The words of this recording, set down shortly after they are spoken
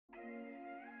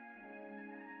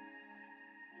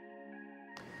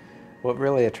What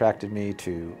really attracted me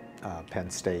to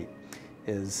Penn State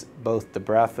is both the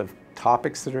breadth of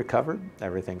topics that are covered,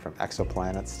 everything from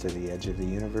exoplanets to the edge of the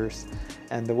universe,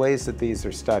 and the ways that these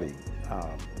are studied,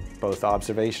 both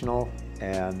observational,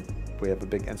 and we have a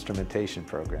big instrumentation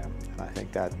program. And I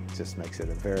think that just makes it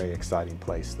a very exciting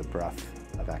place, the breadth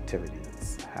of activity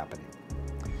that's happening.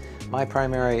 My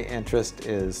primary interest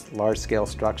is large-scale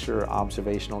structure,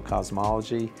 observational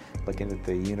cosmology, looking at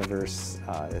the universe,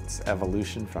 its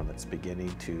evolution from its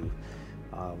beginning to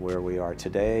where we are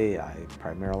today. I'm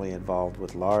primarily involved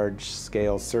with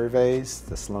large-scale surveys,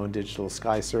 the Sloan Digital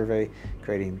Sky Survey,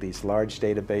 creating these large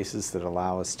databases that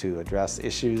allow us to address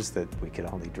issues that we could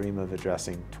only dream of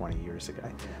addressing 20 years ago.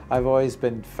 I've always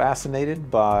been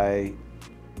fascinated by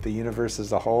the universe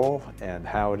as a whole and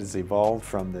how it has evolved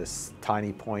from this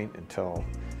tiny point until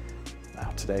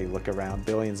today, look around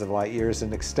billions of light years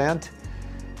in extent.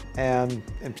 And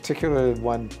in particular,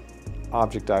 one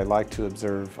object I like to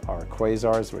observe are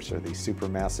quasars, which are these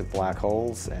supermassive black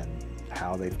holes, and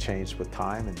how they've changed with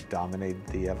time and dominated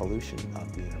the evolution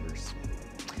of the universe.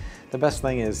 The best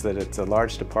thing is that it's a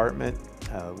large department.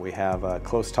 We have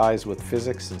close ties with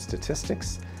physics and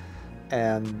statistics,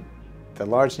 and the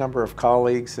large number of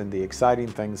colleagues and the exciting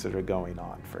things that are going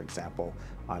on. For example,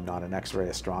 I'm not an X-ray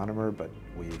astronomer, but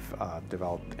we've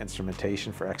developed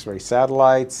instrumentation for X-ray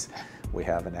satellites. We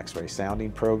have an X-ray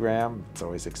sounding program. It's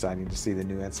always exciting to see the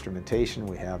new instrumentation.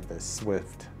 We have the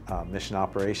SWIFT Mission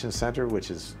Operations Center,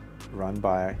 which is run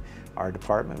by our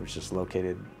department, which is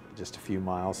located just a few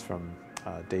miles from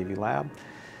Davy Lab.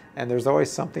 And there's always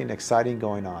something exciting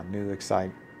going on, new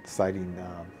exciting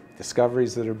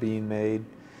discoveries that are being made.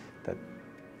 That,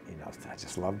 I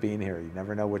just love being here. You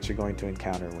never know what you're going to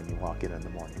encounter when you walk in the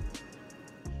morning.